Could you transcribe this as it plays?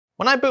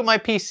When I boot my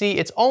PC,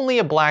 it's only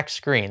a black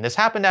screen. This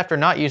happened after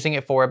not using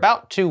it for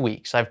about 2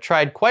 weeks. I've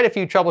tried quite a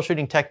few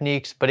troubleshooting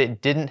techniques, but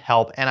it didn't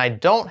help, and I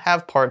don't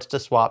have parts to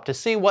swap to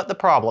see what the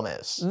problem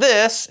is.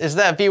 This is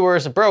that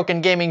viewer's broken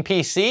gaming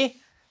PC,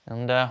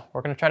 and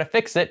we're gonna try to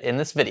fix it in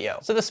this video.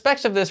 So the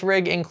specs of this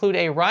rig include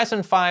a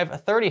Ryzen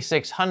 5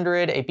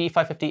 3600, a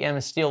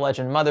B550M Steel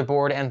Legend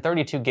motherboard, and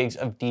 32 gigs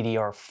of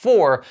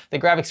DDR4. The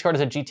graphics card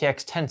is a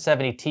GTX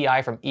 1070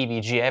 Ti from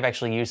EVGA. I've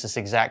actually used this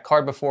exact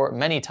card before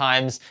many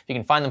times. You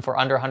can find them for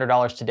under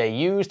 $100 today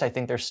used. I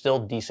think they're still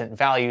decent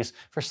values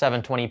for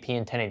 720p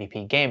and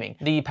 1080p gaming.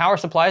 The power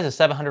supply is a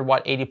 700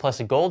 watt 80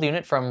 plus gold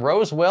unit from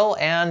Rosewill,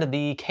 and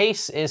the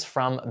case is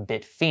from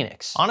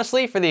Bitphoenix.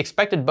 Honestly, for the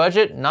expected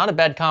budget, not a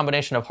bad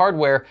combination of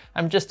hardware.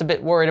 I'm just a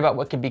bit worried about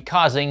what could be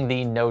causing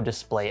the no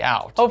display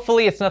out.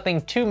 Hopefully it's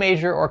nothing too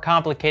major or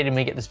complicated and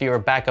we get this viewer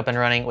back up and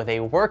running with a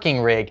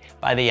working rig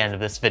by the end of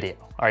this video.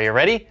 Are you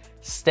ready?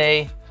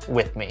 Stay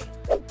with me.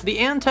 The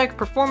Antec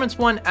Performance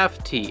One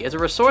FT is a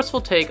resourceful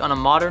take on a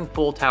modern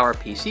full tower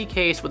PC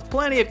case with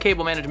plenty of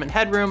cable management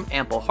headroom,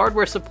 ample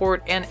hardware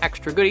support, and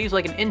extra goodies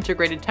like an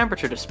integrated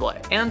temperature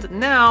display. And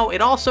now it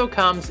also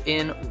comes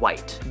in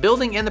white.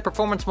 Building in the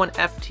Performance One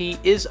FT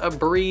is a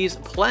breeze,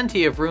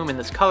 plenty of room in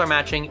this color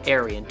matching,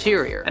 airy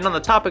interior. And on the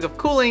topic of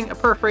cooling, a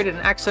perforated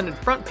and accented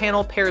front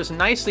panel pairs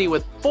nicely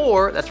with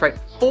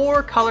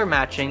four color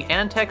matching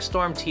Antec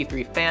Storm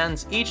T3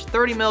 fans, each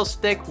 30 mils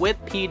thick with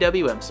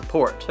PWM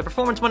support. The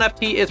Performance One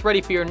FT is ready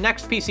for your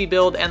next PC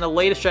build and the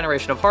latest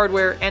generation of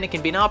hardware, and it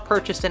can be now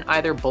purchased in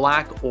either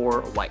black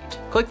or white.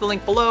 Click the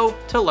link below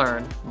to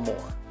learn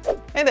more.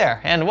 Hey there,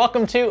 and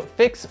welcome to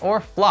Fix or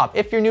Flop.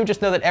 If you're new,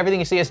 just know that everything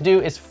you see us do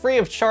is free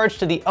of charge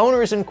to the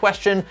owners in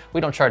question.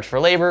 We don't charge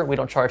for labor, we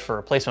don't charge for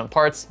replacement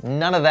parts,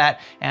 none of that.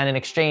 And in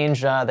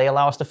exchange, they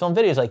allow us to film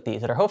videos like these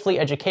that are hopefully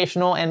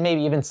educational and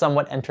maybe even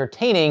somewhat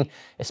entertaining,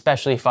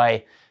 especially if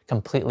I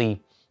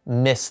completely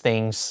miss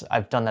things.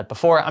 I've done that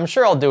before. I'm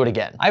sure I'll do it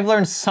again. I've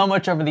learned so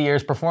much over the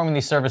years performing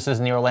these services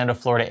in the Orlando,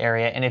 Florida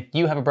area, and if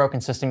you have a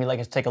broken system you'd like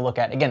us to take a look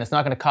at, again, it's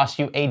not gonna cost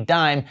you a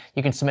dime.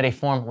 You can submit a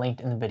form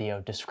linked in the video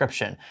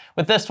description.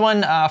 With this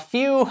one, a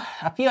few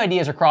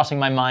ideas are crossing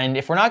my mind.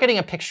 If we're not getting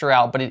a picture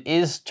out, but it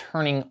is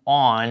turning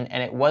on,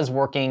 and it was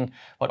working,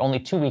 only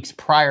 2 weeks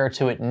prior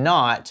to it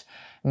not,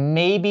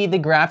 maybe the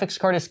graphics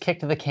card is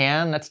kicked to the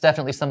can. That's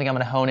definitely something I'm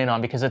gonna hone in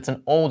on because it's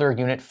an older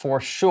unit for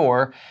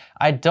sure.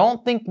 I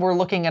don't think we're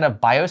looking at a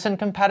BIOS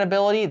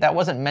incompatibility. That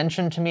wasn't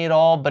mentioned to me at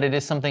all, but it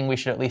is something we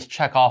should at least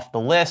check off the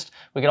list.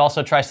 We could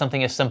also try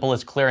something as simple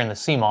as clearing the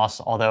CMOS,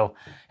 although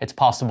it's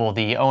possible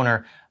the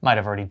owner might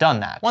have already done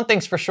that. One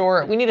thing's for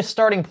sure, we need a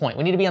starting point.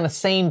 We need to be on the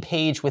same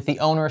page with the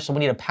owner, so we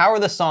need to power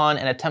this on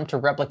and attempt to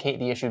replicate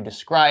the issue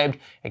described.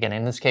 Again,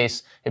 in this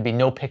case, it'd be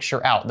no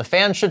picture out. The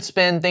fan should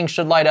spin, things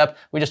should light up,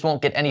 we just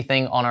won't get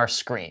anything on our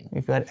screen.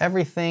 We've got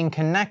everything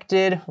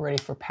connected, ready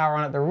for power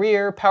on at the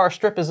rear, power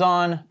strip is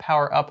on,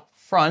 power up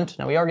front.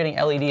 Now we are getting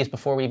LEDs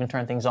before we even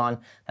turn things on.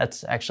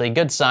 That's actually a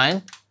good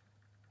sign.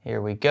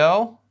 Here we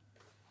go.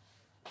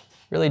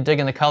 Really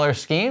digging the color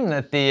scheme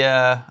that the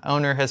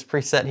owner has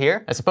preset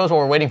here. I suppose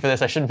while we're waiting for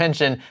this, I should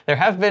mention there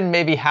have been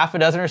maybe half a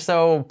dozen or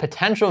so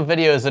potential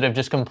videos that have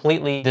just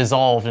completely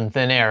dissolved in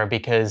thin air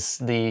because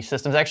the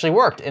systems actually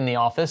worked in the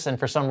office and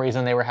for some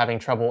reason they were having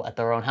trouble at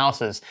their own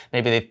houses.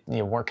 Maybe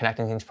they weren't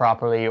connecting things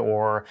properly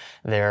or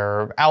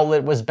their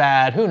outlet was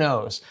bad, who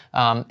knows.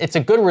 It's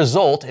a good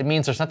result. It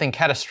means there's nothing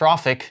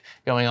catastrophic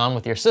going on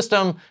with your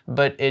system,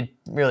 but it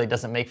really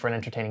doesn't make for an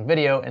entertaining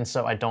video, and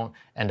so I don't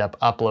end up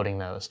uploading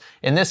those.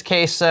 In this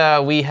case,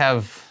 we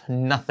have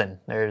nothing.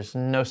 There's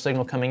no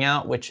signal coming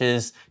out, which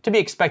is to be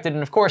expected,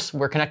 and of course,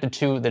 we're connected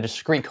to the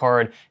discrete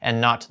card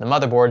and not to the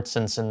motherboard,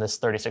 since in this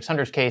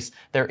 3600's case,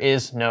 there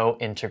is no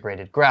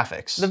integrated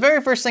graphics. The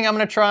very first thing I'm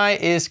gonna try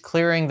is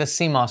clearing the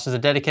CMOS. There's a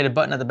dedicated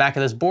button at the back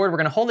of this board. We're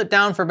gonna hold it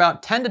down for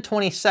about 10 to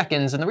 20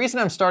 seconds, and the reason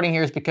I'm starting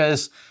here is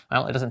because,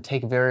 well, it doesn't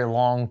take very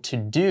long to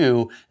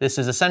do. This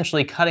is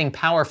essentially cutting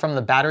power from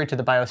the battery to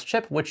the BIOS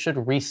chip, which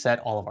should reset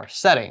all of our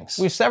settings.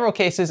 We have several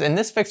cases in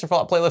this Fix or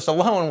Flop playlist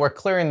alone where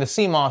clearing the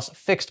CMOS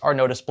fixed our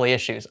no display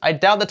issues. I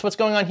doubt that's what's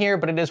going on here,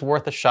 but it is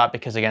worth a shot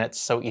because again, it's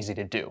so easy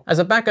to do. As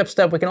a backup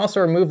step, we can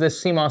also remove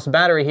this CMOS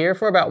battery here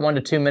for about 1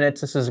 to 2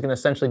 minutes. This is gonna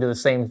essentially do the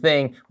same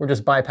thing. We're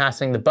just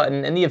bypassing the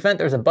button. In the event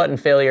there's a button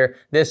failure,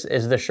 this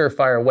is the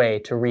surefire way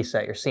to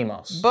reset your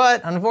CMOS.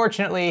 But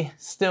unfortunately,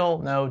 still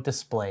no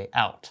display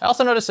out. I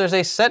also noticed there's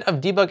a set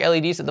of debug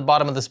LEDs at the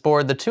bottom of this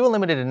board. The two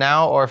illuminated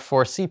now are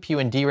for CPU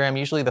and DRAM,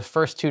 usually the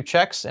first 2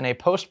 checks in a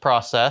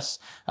post-process.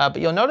 But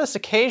you'll notice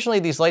occasionally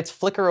these lights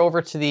flicker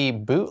over to the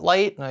boot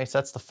light. Nice,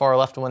 that's the far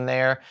left one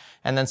there.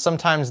 And then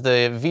sometimes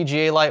the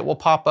VGA light will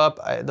pop up.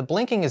 The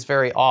blinking is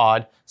very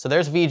odd. So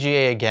there's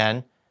VGA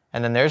again,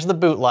 and then there's the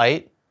boot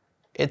light.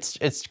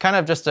 It's kind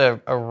of just a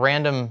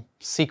random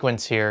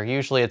sequence here.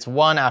 Usually it's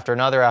one after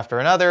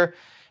another,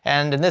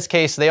 And in this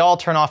case, they all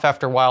turn off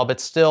after a while, but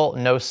still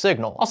no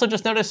signal. Also,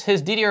 just notice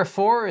his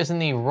DDR4 is in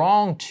the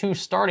wrong 2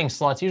 starting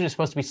slots. Usually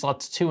supposed to be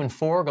slots 2 and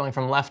 4, going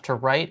from left to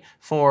right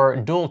for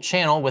dual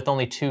channel with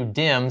only 2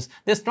 DIMMs.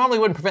 This normally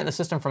wouldn't prevent the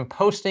system from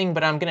posting,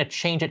 but I'm gonna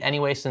change it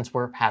anyway since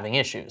we're having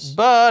issues.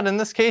 But in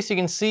this case, you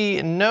can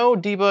see no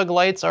debug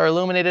lights are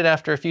illuminated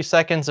after a few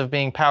seconds of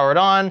being powered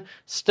on.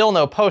 Still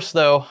no post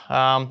though.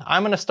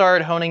 I'm gonna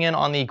start honing in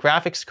on the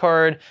graphics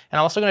card, and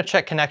I'm also gonna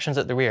check connections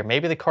at the rear.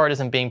 Maybe the card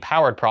isn't being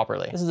powered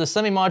properly. This is a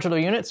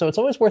semi-modular unit, so it's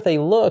always worth a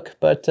look,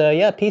 but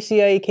yeah,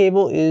 PCIe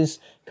cable is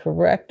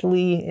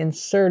correctly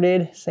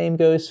inserted. Same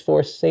goes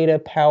for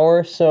SATA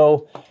power,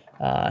 so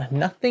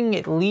nothing,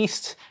 at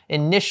least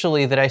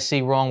initially, that I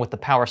see wrong with the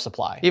power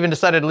supply. Even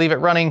decided to leave it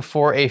running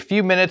for a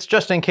few minutes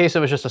just in case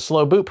it was just a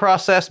slow boot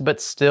process, but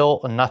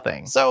still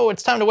nothing. So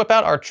it's time to whip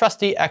out our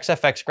trusty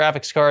XFX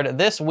graphics card.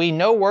 This we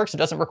know works, it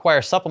doesn't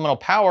require supplemental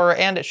power,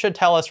 and it should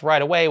tell us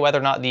right away whether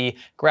or not the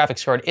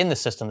graphics card in the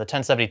system, the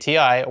 1070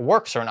 Ti,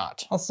 works or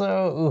not.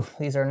 Also,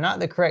 these are not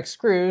the correct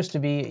screws to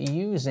be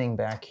using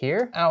back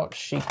here. Out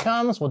she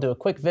comes. We'll do a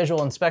quick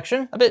visual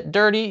inspection. A bit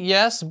dirty,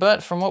 yes,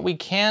 but from what we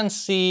can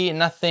see,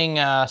 nothing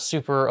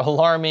super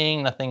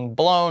alarming, nothing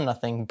blown,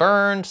 nothing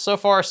burned. So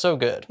far, so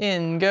good.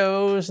 In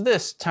goes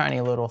this tiny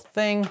little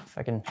thing. If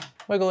I can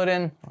wiggle it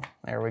in,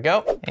 there we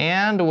go.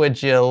 And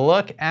would you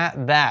look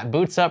at that?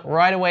 Boots up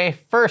right away,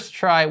 first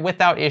try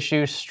without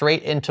issues,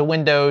 straight into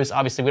Windows.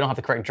 Obviously, we don't have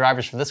the correct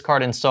drivers for this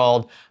card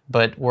installed,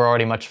 but we're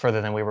already much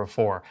further than we were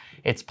before.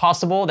 It's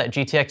possible that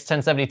GTX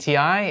 1070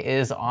 Ti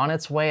is on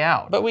its way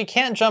out, but we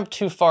can't jump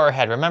too far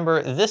ahead.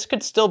 Remember, this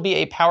could still be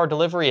a power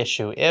delivery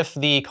issue. If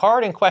the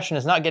card in question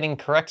is not getting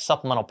correct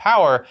supplemental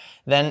power,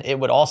 then it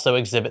would also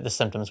exhibit the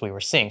symptoms we were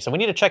seeing. So we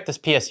need to check this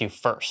PSU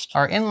first.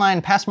 Our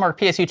inline passmark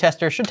PSU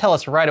tester should tell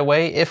us right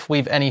away if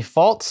we've any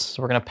faults.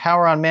 So we're gonna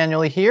power on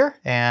manually here,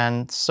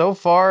 and so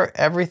far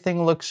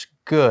everything looks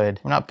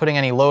good. We're not putting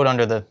any load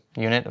under the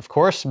unit, of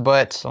course,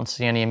 but don't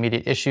see any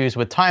immediate issues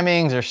with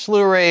timings or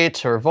slew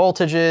rate or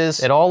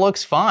voltages. It all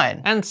looks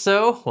fine. And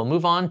so we'll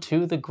move on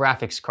to the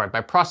graphics card.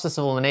 By process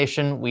of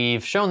elimination,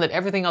 we've shown that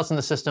everything else in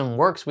the system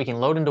works. We can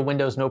load into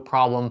Windows no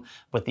problem,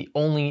 but the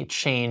only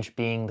change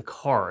being the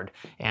card.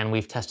 And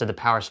we've tested the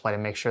power supply to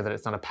make sure that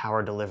it's not a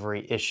power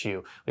delivery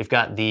issue. We've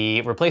got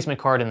the replacement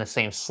card in the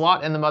same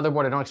slot in the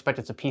motherboard. I don't expect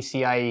it's a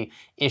PCIe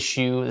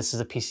issue. This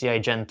is a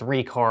PCIe Gen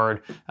 3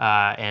 card,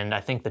 and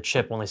I think the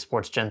chip only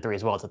supports Gen 3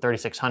 as well. It's a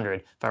 3600.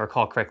 If I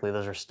recall correctly,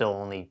 those are still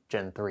only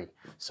Gen 3.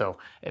 So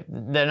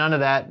none of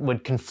that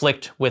would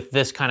conflict with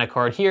this kind of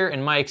card here.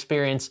 In my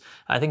experience,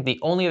 I think the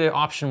only other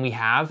option we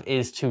have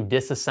is to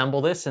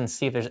disassemble this and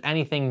see if there's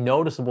anything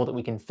noticeable that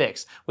we can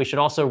fix. We should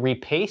also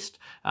repaste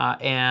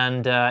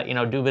and you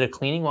know, do a bit of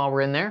cleaning while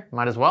we're in there,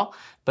 might as well.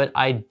 But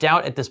I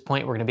doubt at this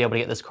point we're gonna be able to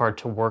get this card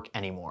to work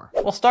anymore.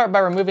 We'll start by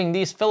removing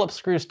these Phillips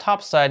screws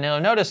topside. Now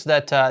you'll notice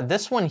that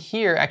this one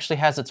here actually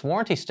has its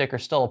warranty sticker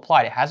still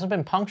applied. It hasn't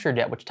been punctured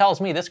yet, which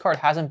tells me this card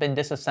hasn't been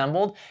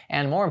disassembled,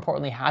 and more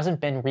importantly, hasn't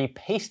been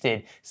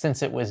repasted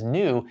since it was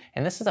new.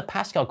 And this is a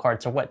Pascal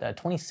card, so what,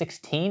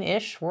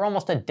 2016-ish? We're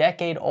almost a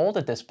decade old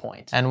at this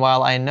point. And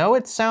while I know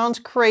it sounds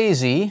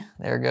crazy,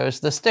 there goes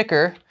the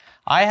sticker,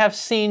 I have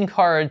seen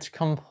cards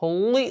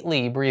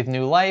completely breathe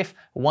new life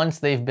once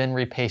they've been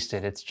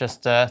repasted. It's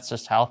just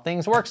how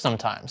things work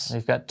sometimes.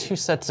 We've got 2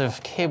 sets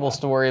of cables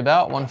to worry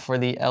about, one for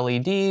the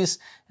LEDs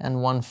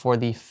and one for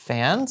the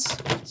fans.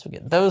 So we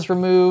get those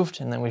removed,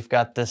 and then we've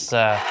got this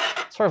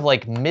sort of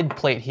like mid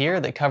plate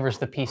here that covers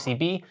the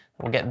PCB.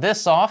 We'll get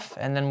this off,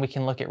 and then we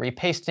can look at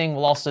repasting.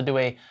 We'll also do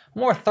a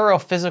more thorough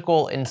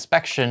physical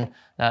inspection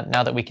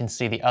now that we can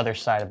see the other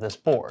side of this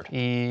board.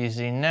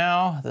 Easy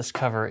now. This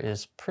cover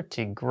is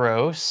pretty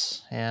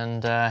gross,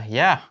 and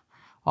yeah,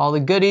 all the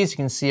goodies. You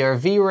can see our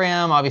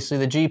VRAM, obviously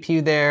the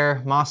GPU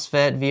there,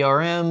 MOSFET,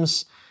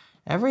 VRMs.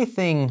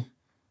 Everything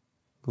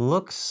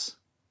looks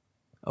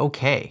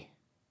okay,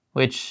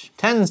 which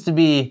tends to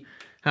be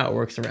how it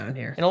works around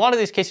here. In a lot of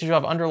these cases, you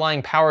have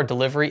underlying power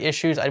delivery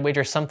issues. I'd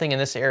wager something in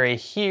this area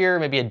here,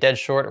 maybe a dead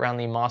short around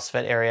the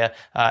MOSFET area,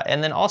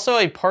 and then also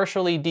a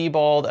partially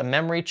deballed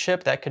memory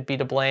chip that could be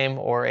to blame,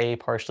 or a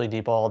partially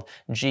deballed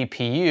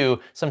GPU.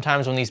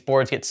 Sometimes when these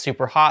boards get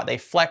super hot, they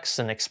flex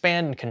and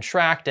expand and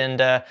contract, and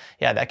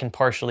yeah, that can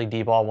partially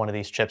deball one of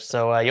these chips.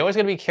 So you always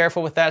gotta be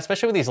careful with that,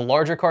 especially with these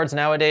larger cards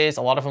nowadays.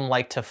 A lot of them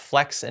like to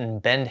flex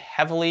and bend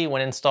heavily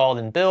when installed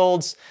in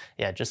builds.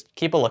 Yeah, just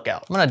keep a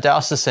lookout. I'm gonna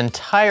douse this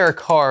entire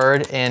card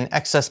in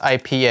excess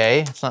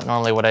IPA. It's not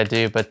normally what I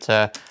do, but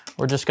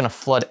we're just gonna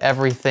flood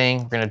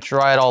everything. We're gonna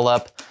dry it all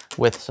up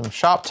with some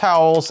shop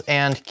towels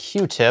and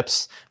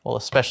Q-tips. We'll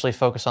especially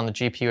focus on the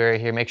GPU area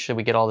here, make sure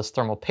we get all this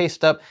thermal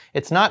paste up.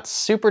 It's not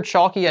super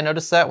chalky, I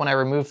noticed that when I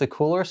removed the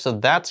cooler, so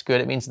that's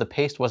good. It means the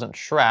paste wasn't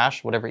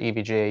trash, whatever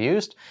EVGA I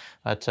used.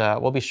 But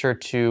we'll be sure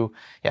to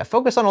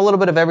focus on a little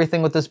bit of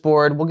everything with this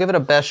board. We'll give it a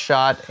best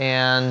shot,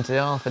 and you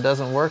know, if it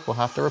doesn't work, we'll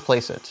have to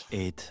replace it.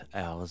 8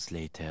 hours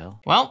later.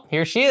 Well,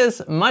 here she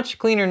is, much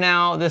cleaner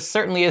now. This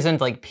certainly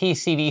isn't like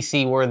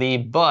PCDC worthy,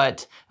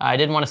 but I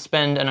didn't want to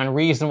spend an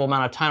unreasonable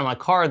amount of time on a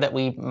card that that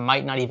we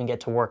might not even get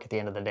to work at the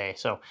end of the day.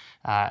 So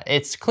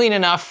it's clean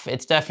enough.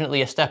 It's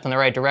definitely a step in the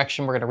right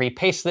direction. We're gonna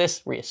repaste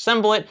this,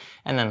 reassemble it,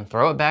 and then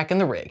throw it back in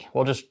the rig.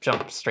 We'll just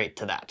jump straight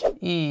to that.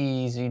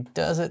 Easy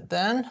does it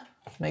then.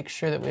 Make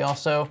sure that we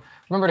also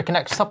remember to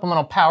connect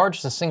supplemental power,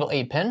 just a single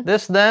 8-pin.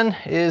 This then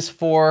is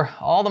for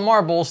all the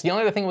marbles. The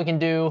only other thing we can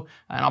do,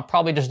 and I'll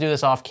probably just do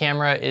this off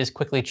camera, is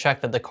quickly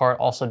check that the card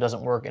also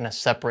doesn't work in a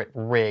separate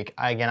rig.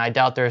 Again, I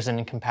doubt there's an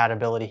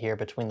incompatibility here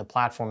between the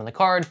platform and the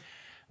card,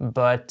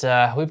 but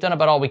we've done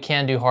about all we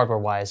can do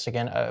hardware-wise.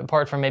 Again,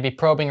 apart from maybe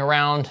probing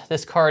around,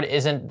 this card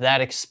isn't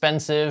that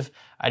expensive.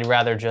 I'd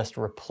rather just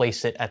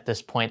replace it at this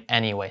point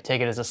anyway.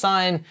 Take it as a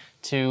sign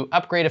to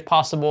upgrade if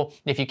possible.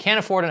 If you can't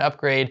afford an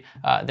upgrade,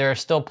 there are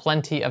still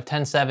plenty of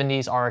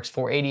 1070s, RX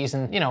 480s,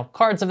 and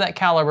cards of that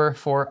caliber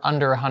for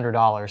under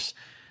 $100.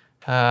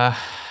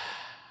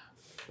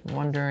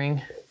 Wondering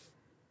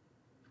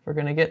if we're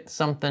gonna get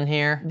something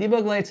here.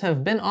 Debug lights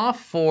have been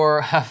off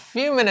for a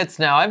few minutes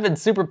now. I've been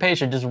super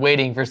patient just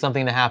waiting for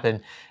something to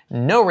happen.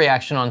 No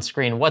reaction on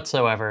screen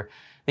whatsoever.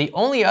 The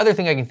only other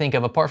thing I can think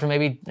of, apart from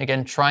maybe,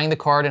 again, trying the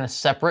card in a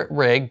separate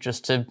rig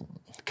just to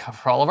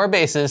cover all of our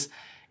bases,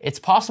 it's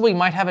possible you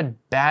might have a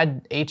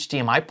bad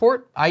HDMI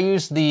port. I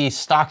use the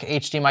stock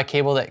HDMI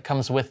cable that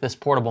comes with this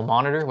portable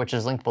monitor, which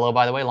is linked below,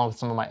 by the way, along with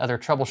some of my other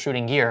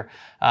troubleshooting gear.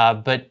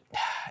 But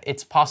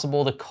it's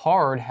possible the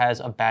card has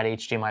a bad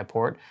HDMI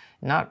port.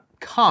 Not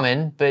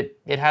common, but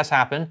it has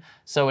happened.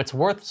 So it's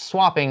worth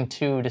swapping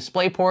to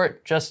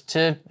DisplayPort just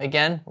to,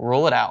 again,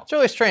 rule it out. It's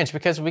really strange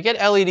because we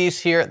get LEDs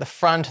here at the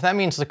front. That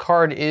means the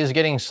card is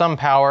getting some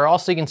power.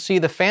 Also, you can see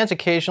the fans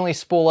occasionally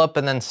spool up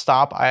and then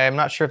stop. I am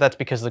not sure if that's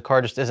because the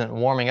card just isn't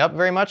warming up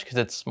very much because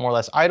it's more or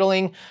less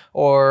idling,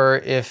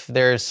 or if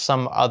there's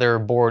some other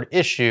board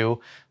issue.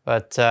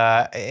 But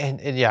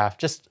yeah,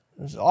 just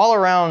all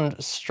around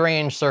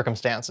strange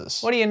circumstances.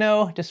 What do you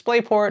know?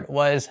 DisplayPort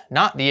was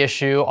not the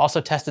issue.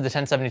 Also tested the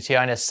 1070 Ti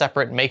in a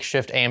separate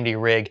makeshift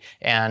AMD rig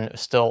and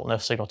still no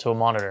signal to a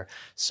monitor.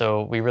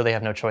 So we really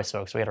have no choice,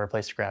 folks. We had to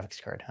replace the graphics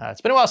card.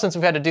 It's been a while since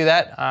we've had to do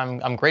that.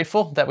 I'm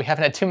grateful that we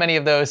haven't had too many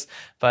of those,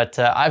 but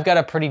I've got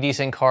a pretty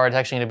decent card. It's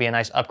actually gonna be a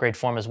nice upgrade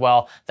for him as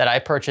well that I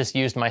purchased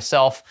used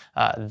myself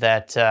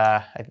that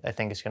I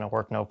think is gonna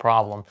work no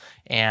problem.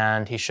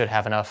 And he should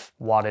have enough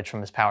wattage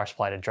from his power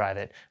supply to drive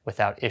it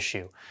without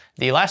issue.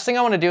 The last thing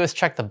I want to do is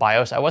check the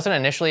BIOS. I wasn't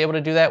initially able to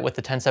do that with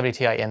the 1070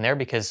 Ti in there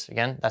because,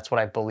 again, that's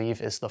what I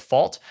believe is the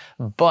fault.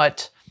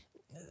 But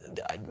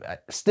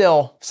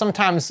still,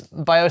 sometimes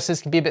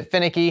BIOSes can be a bit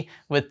finicky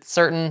with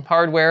certain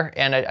hardware,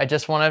 and I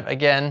just want to,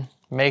 again,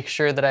 make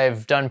sure that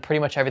I've done pretty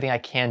much everything I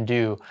can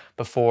do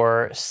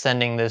before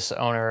sending this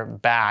owner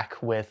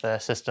back with a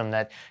system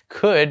that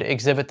could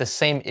exhibit the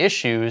same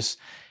issues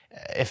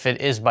if it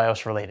is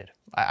BIOS related.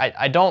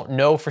 I don't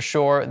know for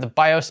sure. The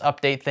BIOS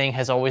update thing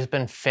has always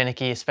been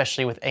finicky,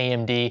 especially with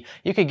AMD.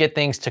 You could get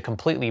things to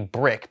completely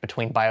brick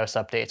between BIOS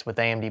updates with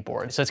AMD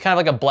boards. So it's kind of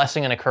like a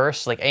blessing and a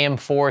curse. Like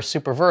AM4 is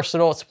super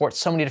versatile. It supports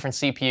so many different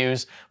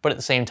CPUs, but at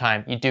the same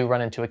time, you do run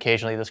into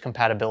occasionally those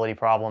compatibility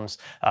problems,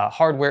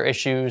 hardware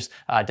issues,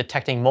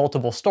 detecting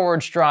multiple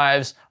storage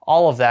drives.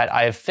 All of that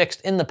I have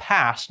fixed in the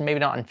past, maybe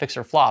not in Fix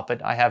or Flop,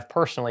 but I have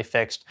personally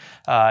fixed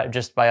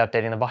just by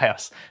updating the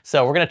BIOS.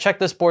 So we're gonna check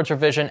this board's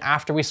revision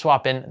after we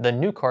swap in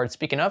the new card.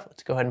 Speaking of,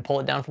 let's go ahead and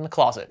pull it down from the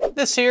closet.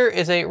 This here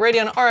is a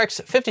Radeon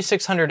RX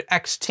 5600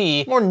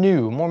 XT, more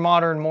new, more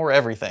modern, more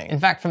everything.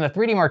 In fact, from the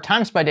 3D Mark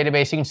Time Spy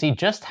database, you can see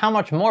just how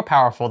much more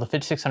powerful the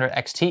 5600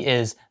 XT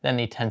is than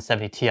the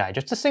 1070 Ti.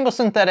 Just a single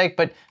synthetic,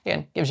 but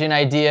again, gives you an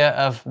idea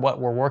of what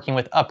we're working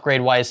with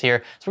upgrade-wise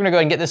here. So we're gonna go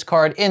ahead and get this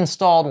card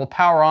installed. We'll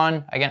power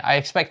on. Again, I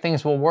expect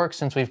things will work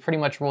since we've pretty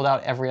much ruled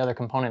out every other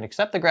component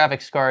except the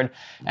graphics card,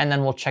 and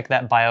then we'll check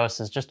that BIOS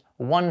as just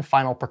one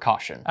final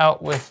precaution.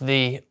 Out with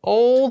the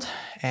old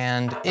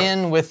and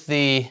in with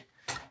the,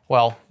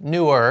 well,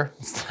 newer.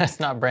 It's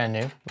not brand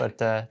new,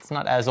 but it's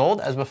not as old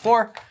as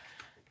before.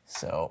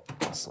 So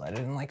slide it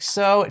in like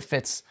so. It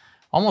fits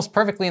almost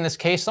perfectly in this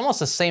case, almost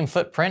the same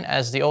footprint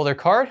as the older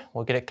card.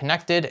 We'll get it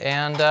connected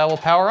and we'll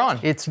power on.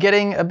 It's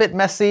getting a bit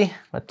messy,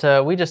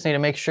 but we just need to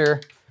make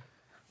sure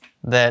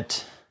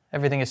that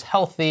everything is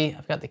healthy.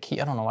 I've got the key,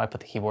 I don't know why I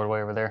put the keyboard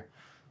way over there.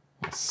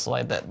 Let's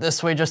slide that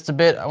this way just a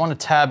bit. I want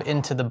to tab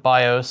into the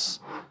BIOS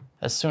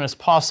as soon as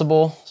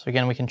possible. So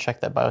again, we can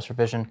check that BIOS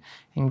revision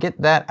and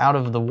get that out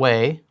of the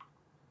way.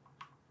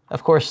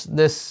 Of course,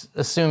 this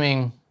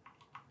assuming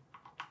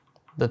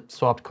the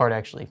swapped card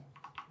actually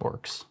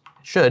works.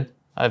 It should.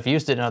 I've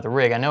used it in another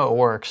rig. I know it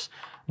works,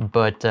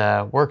 but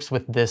works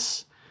with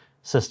this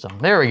system.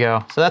 There we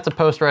go. So that's a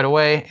post right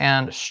away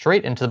and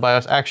straight into the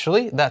BIOS.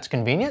 Actually, that's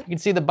convenient. You can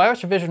see the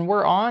BIOS revision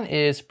we're on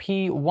is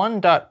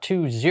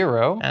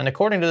P1.20. And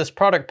according to this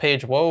product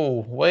page,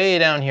 whoa, way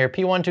down here,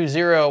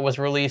 P120 was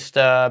released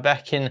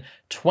back in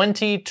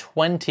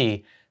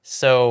 2020.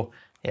 So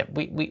yeah,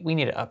 we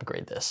need to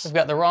upgrade this. We've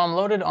got the ROM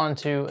loaded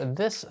onto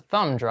this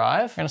thumb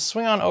drive. I'm gonna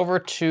swing on over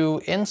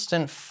to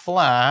Instant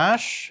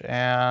Flash,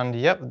 and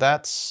yep,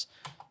 that's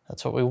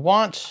That's what we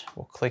want.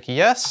 We'll click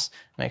yes.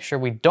 Make sure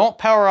we don't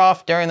power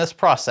off during this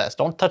process.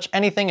 Don't touch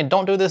anything and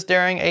don't do this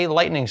during a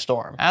lightning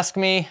storm. Ask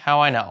me how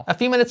I know. A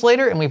few minutes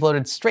later and we've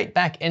loaded straight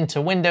back into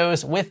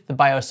Windows with the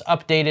BIOS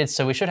updated,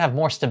 so we should have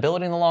more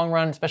stability in the long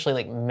run, especially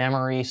like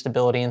memory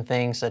stability and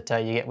things that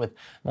you get with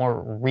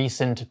more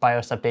recent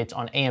BIOS updates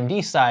on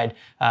AMD side.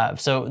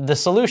 So the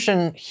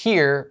solution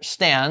here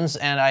stands,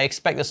 and I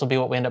expect this will be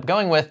what we end up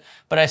going with,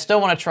 but I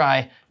still want to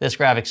try this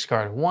graphics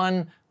card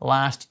one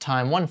last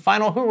time, one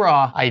final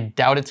hoorah. I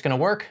doubt it's gonna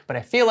work, but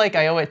I feel like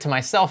I owe it to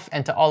myself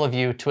and to all of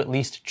you to at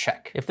least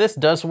check. If this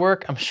does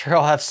work, I'm sure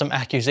I'll have some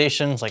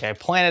accusations like I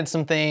planted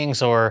some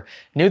things or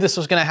knew this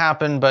was gonna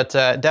happen, but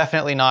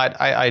definitely not.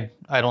 I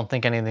don't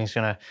think anything's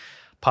gonna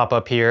pop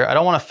up here. I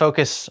don't wanna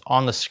focus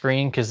on the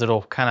screen because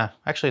it'll kinda,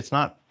 actually it's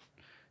not,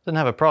 doesn't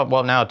have a problem.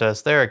 Well, now it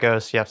does, there it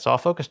goes. Yep, so I'll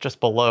focus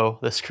just below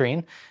the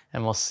screen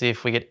and we'll see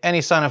if we get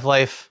any sign of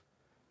life.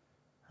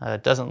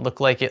 It doesn't look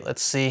like it.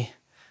 Let's see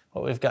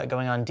what we've got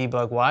going on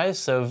debug-wise.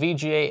 So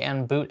VGA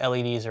and boot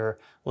LEDs are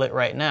lit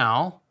right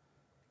now.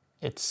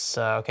 It's,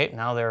 okay,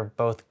 now they're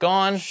both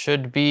gone.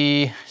 Should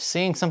be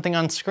seeing something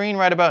on screen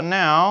right about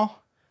now,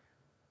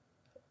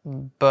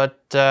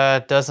 but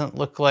doesn't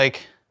look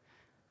like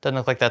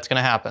that's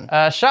gonna happen.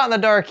 Shot in the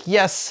dark,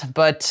 yes,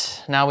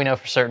 but now we know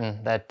for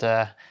certain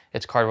that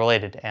it's card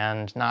related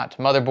and not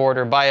motherboard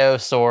or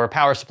BIOS or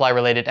power supply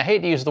related. I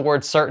hate to use the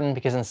word certain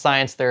because in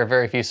science there are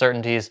very few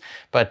certainties,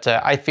 but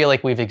I feel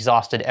like we've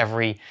exhausted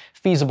every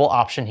feasible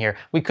option here.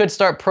 We could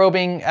start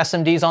probing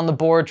SMDs on the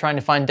board, trying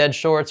to find dead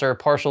shorts or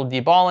partial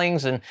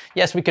deballings, and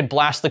yes, we could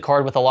blast the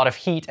card with a lot of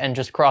heat and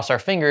just cross our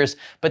fingers,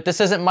 but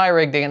this isn't my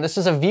rig, again, this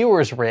is a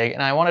viewer's rig,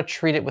 and I wanna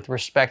treat it with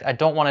respect. I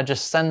don't wanna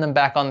just send them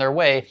back on their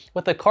way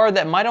with a card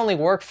that might only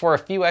work for a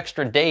few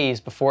extra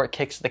days before it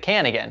kicks the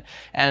can again.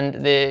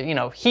 And the, you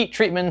know, heat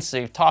treatments, so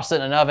you toss it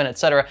in an oven,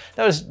 etc.,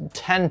 those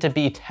tend to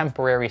be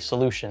temporary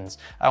solutions.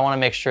 I wanna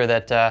make sure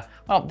that,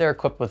 well, they're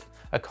equipped with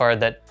a card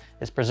that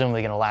is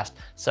presumably gonna last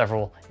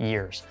several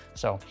years.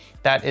 So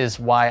that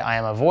is why I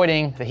am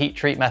avoiding the heat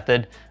treat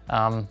method.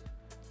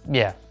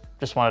 Yeah,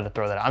 just wanted to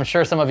throw that out. I'm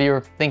sure some of you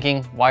are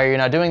thinking, why are you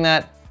not doing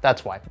that?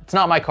 That's why. It's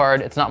not my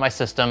card, it's not my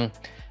system.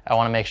 I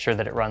wanna make sure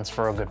that it runs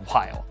for a good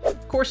while.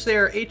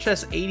 Corsair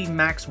HS80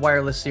 Max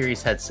Wireless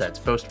Series headsets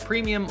boast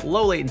premium,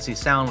 low latency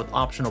sound with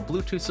optional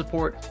Bluetooth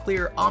support,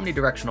 clear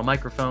omnidirectional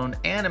microphone,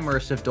 and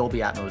immersive Dolby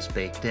Atmos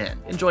baked in.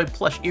 Enjoy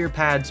plush ear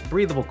pads,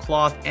 breathable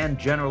cloth, and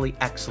generally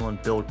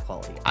excellent build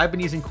quality. I've been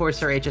using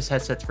Corsair HS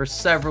headsets for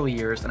several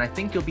years, and I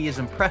think you'll be as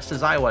impressed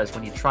as I was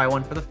when you try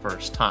one for the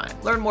first time.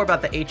 Learn more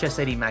about the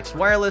HS80 Max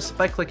Wireless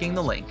by clicking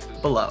the link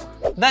below.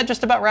 That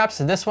just about wraps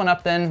this one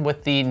up then.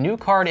 With the new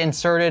card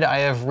inserted, I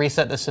have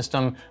reset the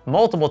system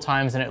multiple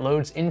times and it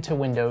loads into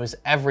Windows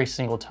every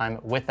single time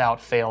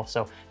without fail.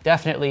 So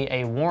definitely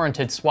a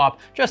warranted swap.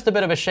 Just a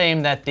bit of a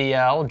shame that the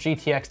old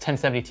GTX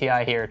 1070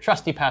 Ti here,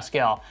 trusty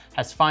Pascal,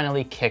 has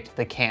finally kicked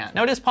the can.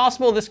 Now it is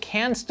possible this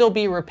can still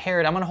be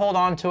repaired. I'm gonna hold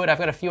on to it. I've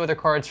got a few other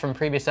cards from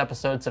previous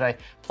episodes that I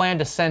plan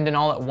to send in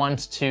all at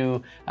once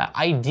to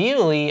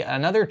ideally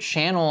another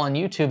channel on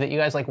YouTube that you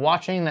guys like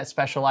watching that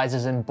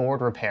specializes in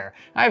board repair.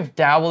 I've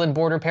dabbled in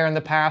board repair in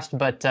the past,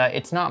 but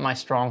it's not my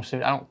strong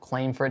suit. I don't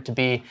claim for it to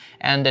be.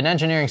 And in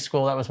engineering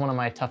school, that was one of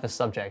my toughest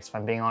subjects, if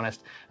I'm being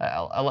honest.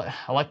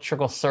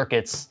 Electrical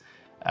circuits,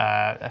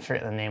 I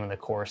forget the name of the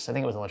course. I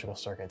think it was electrical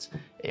circuits.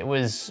 It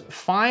was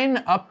fine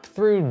up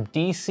through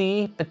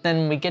DC, but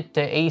then we get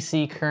to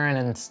AC current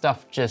and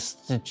stuff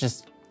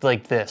just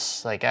like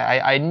this. Like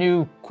I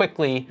knew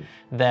quickly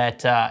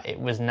that it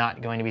was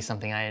not going to be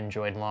something I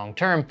enjoyed long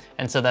term,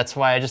 and so that's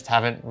why I just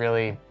haven't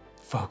really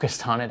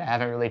focused on it. I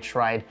haven't really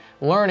tried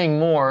learning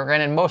more.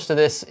 Granted, most of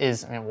this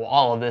is, I mean, well,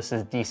 all of this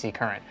is DC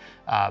current,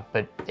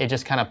 but it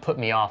just kind of put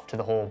me off to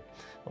the whole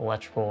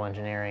electrical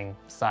engineering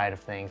side of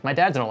things. My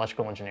dad's an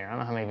electrical engineer. I don't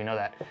know how many of you know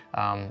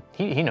that.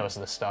 He knows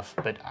this stuff,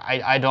 but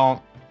I don't.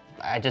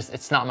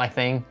 It's not my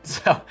thing.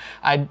 So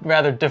I'd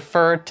rather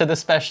defer to the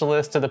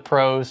specialists, to the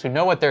pros who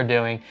know what they're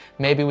doing.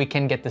 Maybe we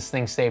can get this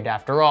thing saved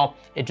after all.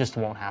 It just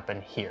won't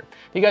happen here.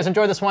 If you guys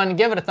enjoyed this one,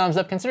 give it a thumbs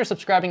up. Consider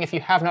subscribing if you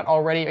have not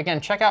already. Again,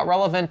 check out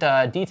relevant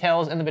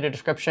details in the video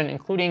description,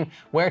 including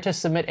where to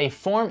submit a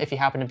form if you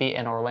happen to be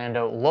an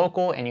Orlando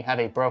local and you have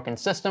a broken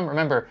system.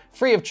 Remember,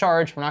 free of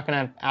charge. We're not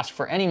gonna ask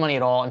for any money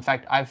at all. In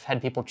fact, I've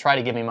had people try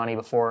to give me money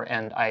before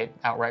and I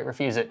outright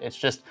refuse it. It's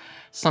just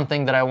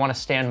something that I wanna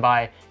stand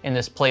by in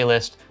this playlist.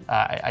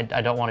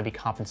 I don't want to be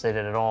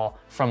compensated at all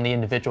from the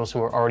individuals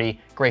who are already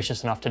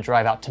gracious enough to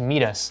drive out to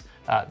meet us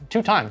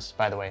 2 times,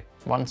 by the way.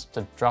 Once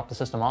to drop the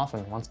system off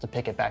and once to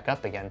pick it back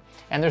up again.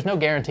 And there's no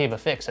guarantee of a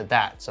fix at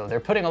that. So they're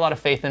putting a lot of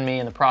faith in me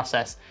in the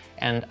process,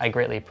 and I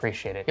greatly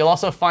appreciate it. You'll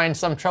also find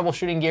some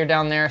troubleshooting gear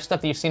down there, stuff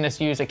that you've seen us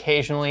use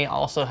occasionally. I'll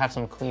also have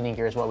some cleaning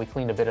gear as well. We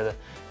cleaned a bit of the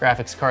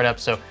graphics card up.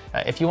 So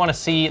if you want to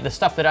see the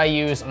stuff that I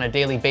use on a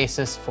daily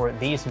basis for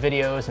these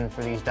videos and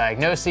for these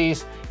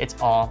diagnoses, it's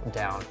all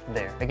down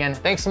there. Again,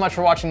 thanks so much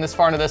for watching this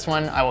far into this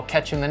one. I will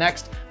catch you in the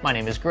next. My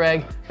name is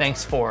Greg.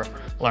 Thanks for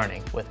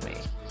learning with me.